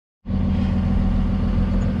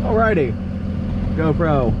Alrighty,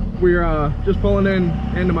 GoPro. We're just pulling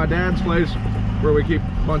into my dad's place where we keep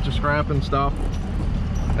a bunch of scrap and stuff.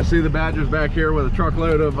 I see the Badger's back here with a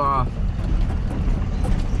truckload of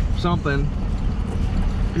something.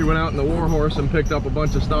 He went out in the Warhorse and picked up a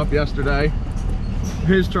bunch of stuff yesterday.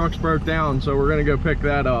 His truck's broke down, so we're gonna go pick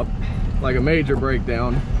that up, like a major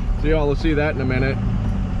breakdown. So y'all will see that in a minute.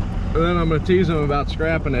 And then I'm gonna tease him about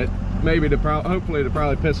scrapping it, maybe to hopefully to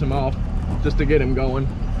probably piss him off, just to get him going.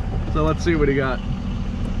 So let's see what he got.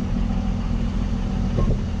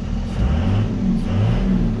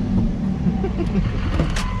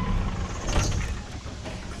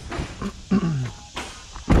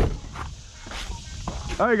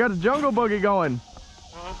 Oh, you got the jungle boogie going.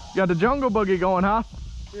 You got the jungle boogie going, huh?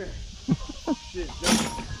 Yeah. Shit,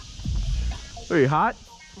 Are you hot?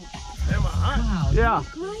 am I hot? Wow, Yeah.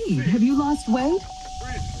 great. Have you lost weight?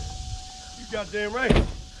 You goddamn right.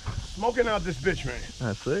 Smoking out this bitch, man.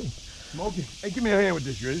 I see. Smoking. Hey, give me a hand with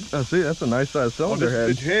this, Grizzy. I see. That's a nice size cylinder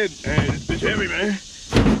This bitch head, man, this bitch heavy, man.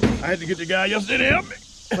 I had to get the guy yesterday to help me.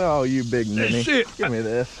 Oh, you big ninny. shit. Give me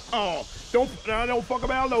this. Oh, don't fuck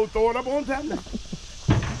about load. Throw it up on top now.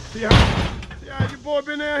 See how your boy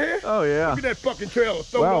been out here? Oh, yeah. Look at that fucking trailer.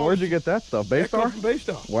 Throw Wow, it where'd you get that stuff? That Baystar? comes from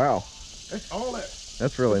Baystar. Wow. That's all that.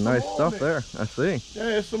 That's really There's nice some stuff on there. I see. Yeah,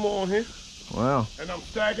 there's some more on here. Wow. And I'm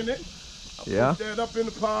stacking it. Yeah. Put that up in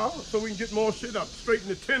the pile so we can get more shit up. Straighten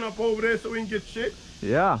the tin up over there so we can get shit.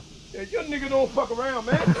 Yeah. Yeah, your nigga don't fuck around,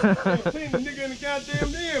 man. Ain't seen the nigga in the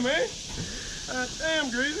goddamn den, man. Damn,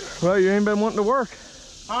 Greasy. Well, you ain't been wanting to work.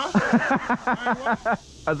 Huh?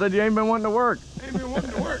 I said you ain't been wanting to work. Ain't been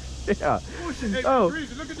wanting to work. Yeah. Bullshit. Hey, Oh.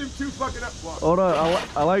 Greasy, look at them two fucking up. Hold on.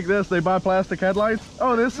 I like this. They buy plastic headlights.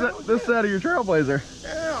 Oh, this set of your Trailblazer.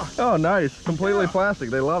 Yeah. Oh, nice. Completely plastic.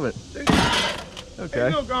 They love it. Okay.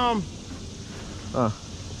 Hey, look,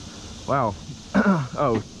 Wow.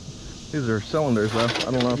 Oh, these are cylinders though.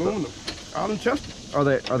 I don't know. aluminum. Out in Chester. Are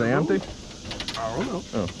they empty? I don't know.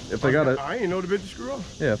 Oh, if they got a I ain't know the bitch to screw up.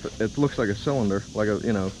 yeah, if it looks like a cylinder, like a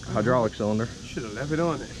hydraulic cylinder. Should have left it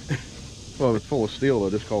on there. Well, if it's full of steel, they'll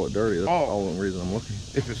just call it dirty. That's Oh. all the reason I'm looking.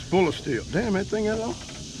 If it's full of steel. Damn, that thing on.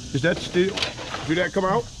 Is that steel? Do that come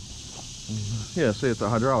out? Yeah, see, it's a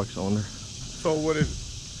hydraulic cylinder. So what is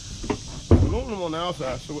it? Aluminum on the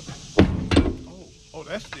outside. So what? Oh,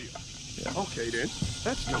 that's steel. Yeah. Okay then.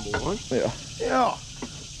 That's number one. Yeah. Yeah.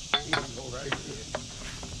 Right here.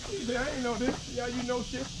 See, I ain't know this. See how you know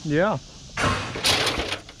shit? Yeah.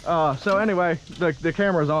 So anyway, the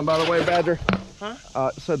camera's on, by the way, Badger. Huh?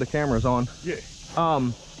 It said the camera's on. Yeah.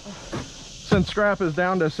 Since scrap is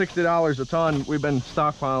down to $60 a ton, we've been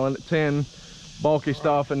stockpiling tin, bulky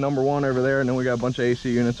stuff, and number one over there, and then we got a bunch of AC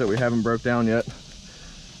units that we haven't broke down yet.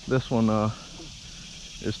 This one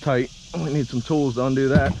is tight. We need some tools to undo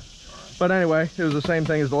that. But anyway, it was the same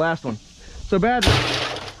thing as the last one. So Badger,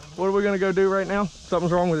 what are we gonna go do right now?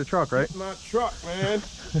 Something's wrong with the truck, right? Get my truck, man.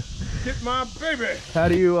 Get my baby. How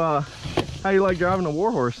do you like driving a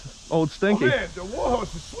Warhorse? Old Stinky. Oh man, the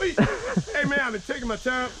Warhorse is sweet. Hey man, I've been taking my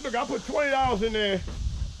time. Look, I put $20 in there.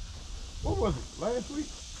 What was it? Last week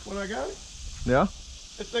when I got it? Yeah?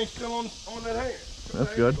 That thing's still on that hand.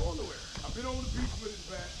 That's good. I've been on the beach with it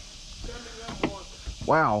back.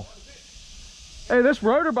 Wow. Hey, this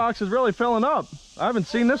rotor box is really filling up. I haven't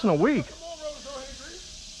seen this in a week.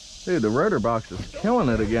 Dude, the rotor box is killing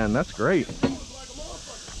it again. That's great.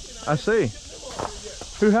 I see.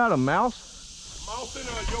 Who had a mouse? Mouse in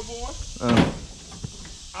your boy.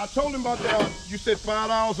 I told him about that. You said $5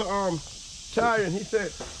 a tire, and he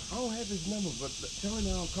said, I don't have his number, but tell him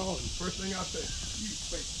I'll call him. First thing I said, you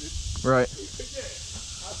fixed it. Right. He said, yeah.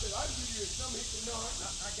 I said, I'll give you his number. He said, no,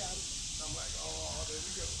 I got it. I'm like, oh, there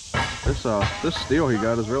we go. This steel he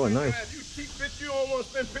got is really nice. Man, you cheap bitch, you don't want to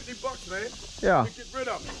spend $50, man. Yeah. Get rid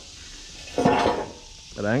of it.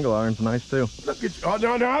 That angle iron's nice too. Look at you. Oh,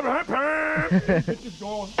 no. Bitch is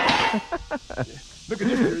going. Look at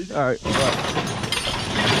this, dude. All right.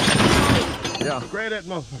 Yeah. Grab that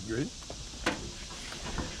motherfucker, dude.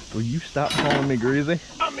 Will you stop calling me greasy?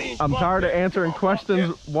 I mean, I'm tired of answering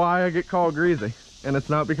questions why I get called greasy, and it's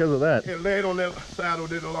not because of that. Yeah, lay it on that side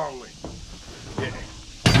of it a long way. Yeah.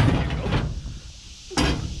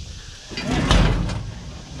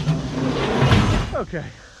 Okay.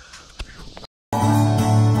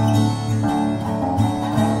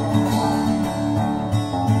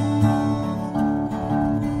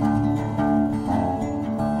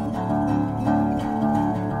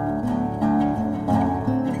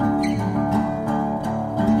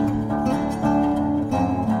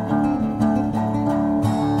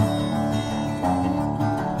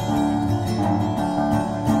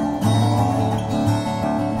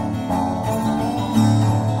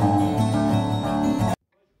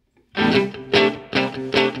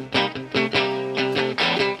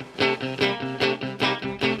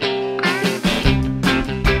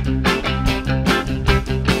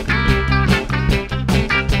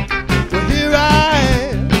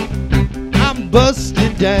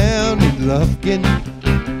 Lufkin,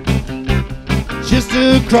 just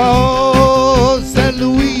across that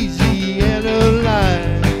Louisiana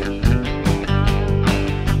line.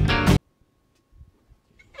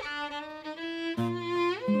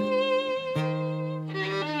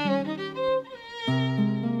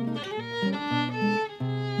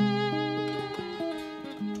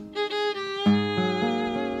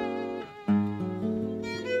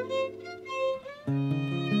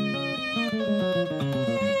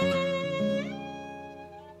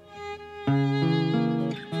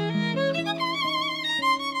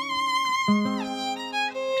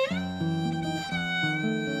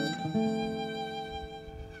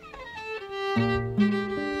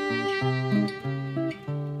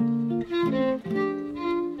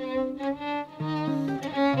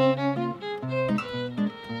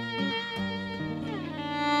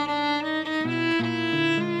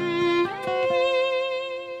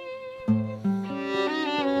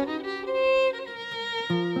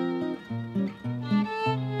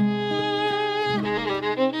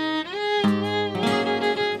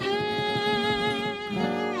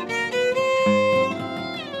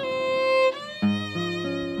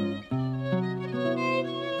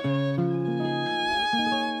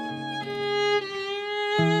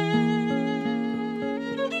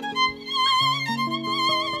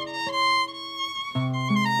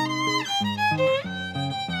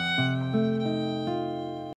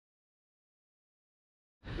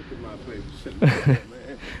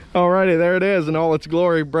 Alrighty, there it is in all its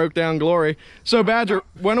glory, broke down glory. So Badger,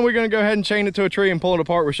 when are we gonna go ahead and chain it to a tree and pull it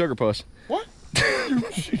apart with Sugar Puss? What?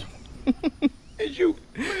 You,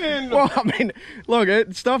 man. Well, I mean,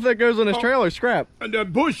 look, stuff that goes on his trailer is scrap.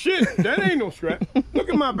 That bullshit, that ain't no scrap. Look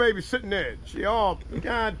at my baby sitting there. She all,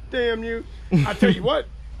 God damn you. I tell you what,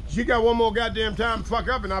 she got one more goddamn time to fuck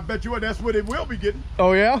up, and I bet you what, that's what it will be getting.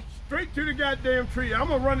 Oh yeah? Straight to the goddamn tree. I'm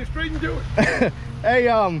gonna run it straight into it.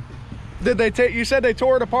 Hey, did they take, you said they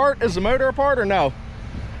tore it apart? Is the motor apart or no?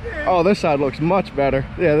 Yeah. Oh, this side looks much better.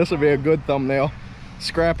 Yeah, this would be a good thumbnail.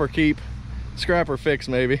 Scrap or keep, scrap or fix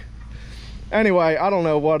maybe. Anyway, I don't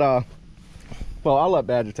know what, well, I'll let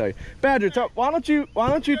Badger tell you. Badger, why don't you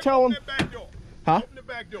tell him? Open that back door. Huh? Open the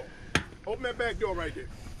back door. Open that back door right there.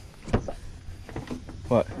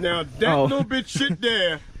 What? Now, that little bit shit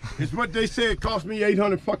there is what they said cost me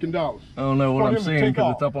 $800 fucking dollars. I don't know what I'm seeing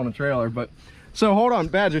because it's up on a trailer, but so hold on,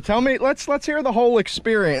 Badger. Tell me, let's hear the whole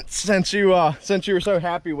experience since you were so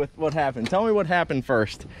happy with what happened. Tell me what happened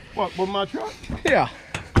first. What, with my truck? Yeah.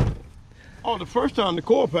 Oh, the first time the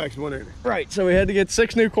coil packs went in it. Right. So we had to get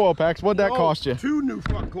 6 new coil packs. What'd that cost you? 2 new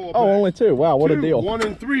fucking coil packs. Oh, only 2. Wow, what a deal. 1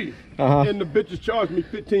 and 3. And the bitches charged me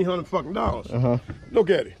 $1,500 fucking dollars. Look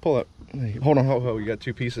at it. Pull up. Hey, hold on, ho, you got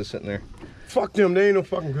 2 pieces sitting there. Fuck them, they ain't no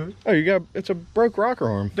fucking good. Oh, it's a broke rocker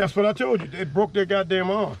arm. That's what I told you. They broke their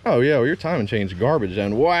goddamn arm. Oh yeah, well your timing chain's garbage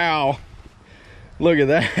then. Wow. Look at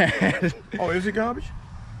that. Oh, is it garbage?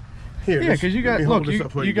 Here, yeah, because you got, look,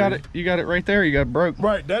 you got it right there. You got it broke.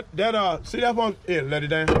 Right, see that one? Here, let it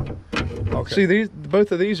down. Okay. See,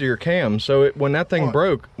 both of these are your cams. So when that thing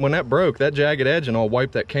broke, that jagged edge and all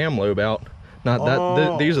wiped that cam lobe out. Not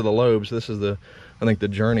that, these are the lobes. This is I think the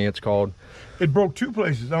Journey it's called. It broke 2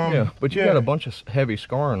 places. Yeah, but you got a bunch of heavy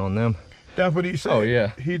scarring on them. That's what he said. Oh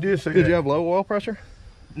yeah. He did say that. Did you have low oil pressure?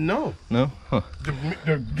 No. No? Huh.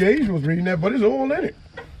 The gauge was reading that, but it's oil in it.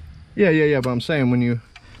 Yeah, but I'm saying when you,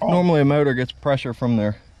 normally a motor gets pressure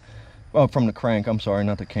from from the crank, I'm sorry,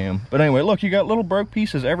 not the cam. But anyway, look, you got little broke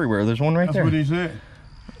pieces everywhere. There's one right there. That's what he said.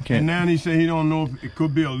 Okay. And now he said he don't know if it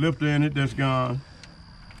could be a lifter in it that's gone.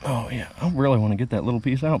 Oh yeah, I really want to get that little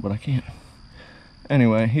piece out, but I can't.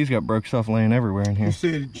 Anyway, he's got broke stuff laying everywhere in here. He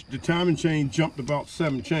said the timing chain jumped about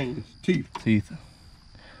 7 chains. Teeth.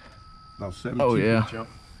 About 7 teeth. Yeah.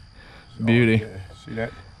 Jumped. So, beauty. Yeah. See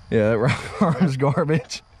that? Yeah, that rock arm is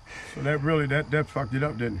garbage. So that really, that fucked it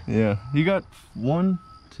up, didn't it? Yeah. You got 1,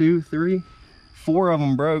 2, 3, 4 of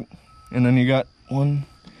them broke. And then you got 1,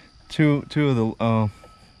 2 of the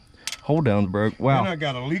hold downs broke. Wow. And I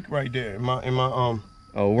got a leak right there in my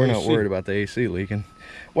oh, we're AC. Not worried about the AC leaking.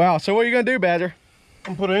 Wow, so what are you gonna do, Badger?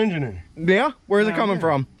 I'm gonna put an engine in it. Yeah? Where's it coming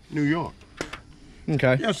from? New York.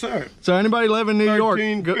 Okay. Yes, sir. So anybody live in New York,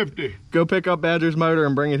 1350. Go pick up Badger's motor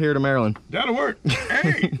and bring it here to Maryland. That'll work.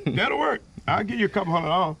 Hey, that'll work. I'll give you a couple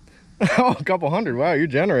 $100. Oh, a couple $100. Wow, you're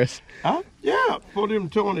generous. Yeah, for them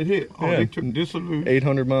towing it here. Oh, yeah. They took this loose.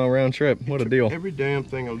 800-mile round trip. What a deal. Every damn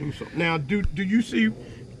thing a loose. Now, do you see,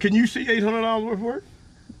 can you see $800 worth of work?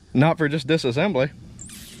 Not for just disassembly.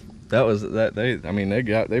 That was that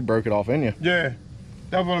they broke it off in you. Yeah.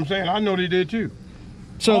 That's what I'm saying. I know they did too.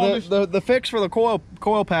 So the fix for the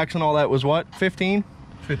coil packs and all that was what? 15?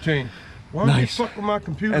 15. Why Nice. don't you fuck with my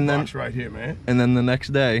computer And then- box right here, man? And then the next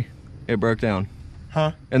day, it broke down.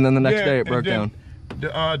 Huh? And then the next Yeah, day, it and broke then down.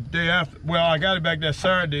 The day after, well, I got it back that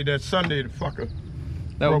Saturday, that Sunday, the fucker.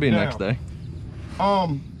 That would broke be down. next day.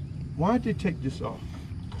 Why'd they take this off?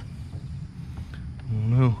 I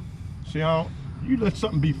don't know. See how you let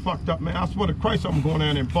something be fucked up, man. I swear to Christ, I'm going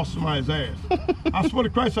down there and bust somebody's ass. I swear to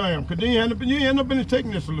Christ, I am. Cause you end up in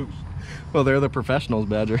taking this loose. Well, they're the professionals,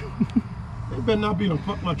 Badger. They better not be done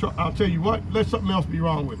fuck my truck. I'll tell you what, let something else be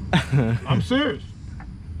wrong with it. I'm serious.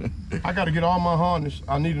 I got to get all my harness.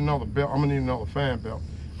 I need another belt. I'm gonna need another fan belt.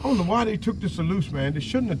 I don't know why they took this loose, man. They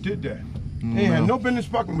shouldn't have did that. They had no business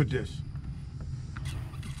fucking with this.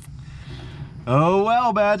 Oh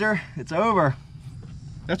well, Badger, it's over.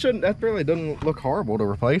 That really doesn't look horrible to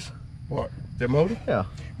replace. What? The motor? Yeah.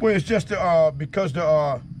 Well, it's just because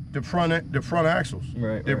the front axles.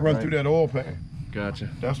 Right, They right, run right. through that oil pan. Gotcha.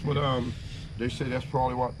 That's what they say. That's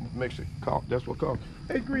probably what makes it cough. That's what cough.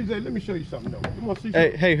 Hey, Grease, hey, let me show you something though. You want to see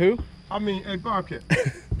something? Hey, who? I mean, hey, Bobcat.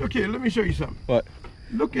 Look here. Let me show you something. What?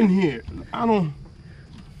 Look in here. I don't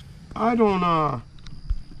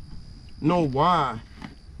know why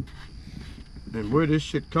and where this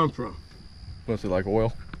shit come from. What's it, like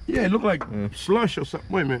oil? Yeah, it looked like slush or something.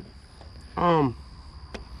 Wait a minute. Let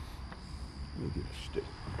me get a stick.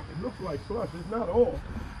 It looks like slush. It's not oil.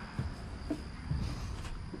 If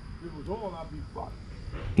it was oil, I'd be fucked.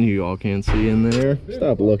 You all can't see in there.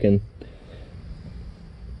 Stop looking.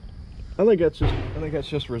 I think that's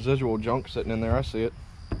just residual junk sitting in there. I see it.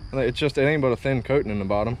 It ain't but a thin coating in the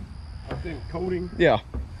bottom. I think coating. Yeah.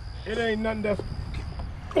 It ain't nothing that's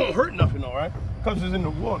gonna hurt nothing, all right? Cause it's in the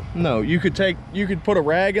water. No, you could put a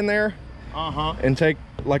rag in there and take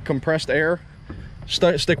like compressed air,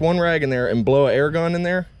 stick one rag in there and blow an air gun in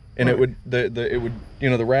there, and Right. it would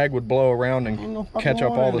the rag would blow around and Ain't no fucking catch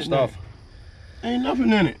up water all in the it stuff. now. Ain't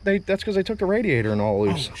nothing in it. That's because they took the radiator and all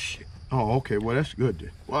loose. Oh shit. Oh, okay. Well, that's good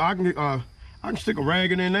then. Well, I can stick a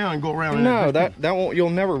rag in there now and go around. in No, there. that won't. You'll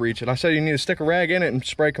never reach it. I said you need to stick a rag in it and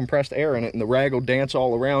spray compressed air in it, and the rag will dance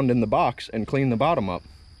all around in the box and clean the bottom up.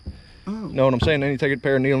 Oh. Know what I'm saying? Then you take a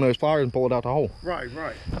pair of needle nose pliers and pull it out the hole. Right.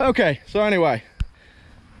 Okay, so anyway,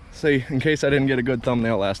 see, in case I didn't get a good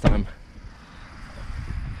thumbnail last time.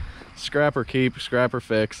 Scrap or keep, scrap or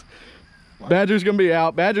fix. Badger's gonna be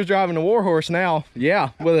out. Badger's driving the Warhorse now. Yeah,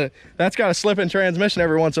 that's got a slip-in transmission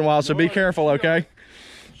every once in a while, so be careful, okay?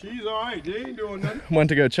 She's all right. They ain't doing nothing. Went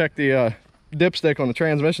to go check the dipstick on the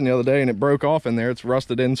transmission the other day and it broke off in there. It's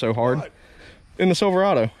rusted in so hard. What? In the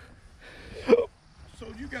Silverado. So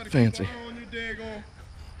you got to Fancy. keep on your daggone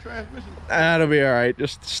transmission. That'll be all right.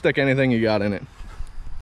 Just stick anything you got in it.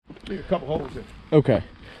 Leave a couple holes in. Okay.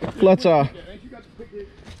 Let's Yeah, ain't you got to pick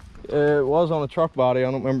it? it was on the truck body. I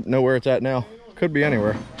don't know where it's at now. Could be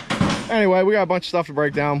anywhere. Anyway, we got a bunch of stuff to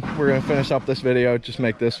break down. We're gonna finish up this video. Just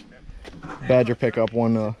make this Badger pickup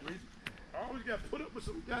one. I always got to put up with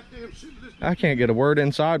some goddamn shit. I can't get a word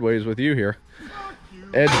in sideways with you here. Fuck you.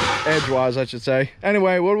 Edgewise, I should say.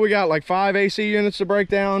 Anyway, what do we got? Like 5 AC units to break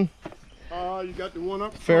down. You got the one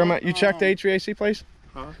up. Fair amount. You checked the HVAC place?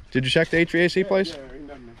 Huh? Did you check the HVAC place? Yeah, ain't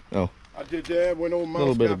nothing there. Oh. I did that. Went over mouse.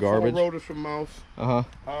 Little bit got of garbage. 4 rotors from mouse. Uh-huh.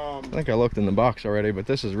 I think I looked in the box already, but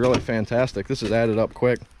this is really fantastic. This is added up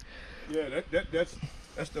quick. Yeah,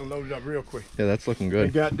 that's done loaded up real quick. Yeah, that's looking We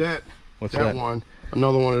good. got that. What's that that? one.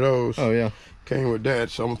 Another one of those. Oh, yeah. Came with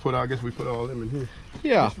that. So I'm gonna put. I guess we put all them in here.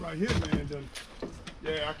 Yeah. This right here, man. Done.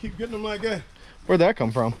 Yeah, I keep getting them like that. Where'd that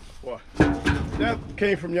come from? What? That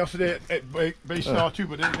came from yesterday at Base Star too,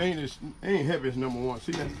 but it ain't heavy as number 1.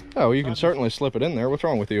 See that? Oh, you can certainly slip it in there. What's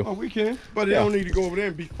wrong with you? Oh, we can. But it Yeah. don't need to go over there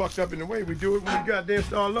and be fucked up in the way. We do it when we goddamn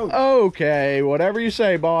start loading. Okay, whatever you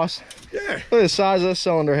say, boss. Yeah. Look at the size of this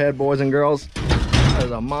cylinder head, boys and girls. That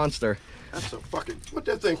is a monster. That's a fucking. What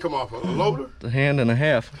that thing come off of? A loader? It's a hand and a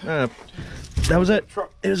half. That was it.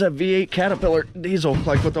 Truck. It was a V8 Caterpillar diesel,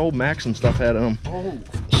 like what the old Max and stuff had in them. Oh.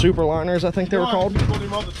 Superliners, I think they were called. For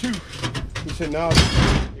them other 2. He said, "No,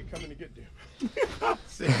 they coming to get them." I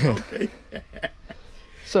said, "Okay."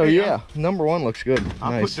 So yeah, number 1 looks good.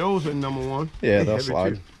 I put Nice. those in number 1. Yeah, They they'll heavy,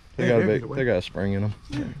 slide. too. They They're got heavy they got a spring in them.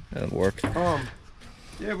 Yeah, that'll work. Yeah,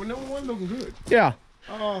 but number 1 looking good. Yeah.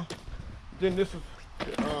 Then this is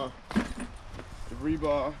the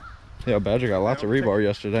rebar. Yeah, Badger got lots of rebar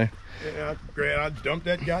yesterday. Yeah, I dumped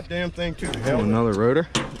that goddamn thing too. Oh, another rotor.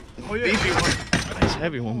 Oh yeah. Nice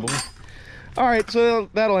heavy one, boy. All right, so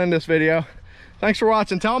that'll end this video. Thanks for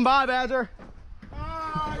watching. Tell them bye, Badger.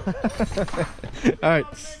 Bye. All right.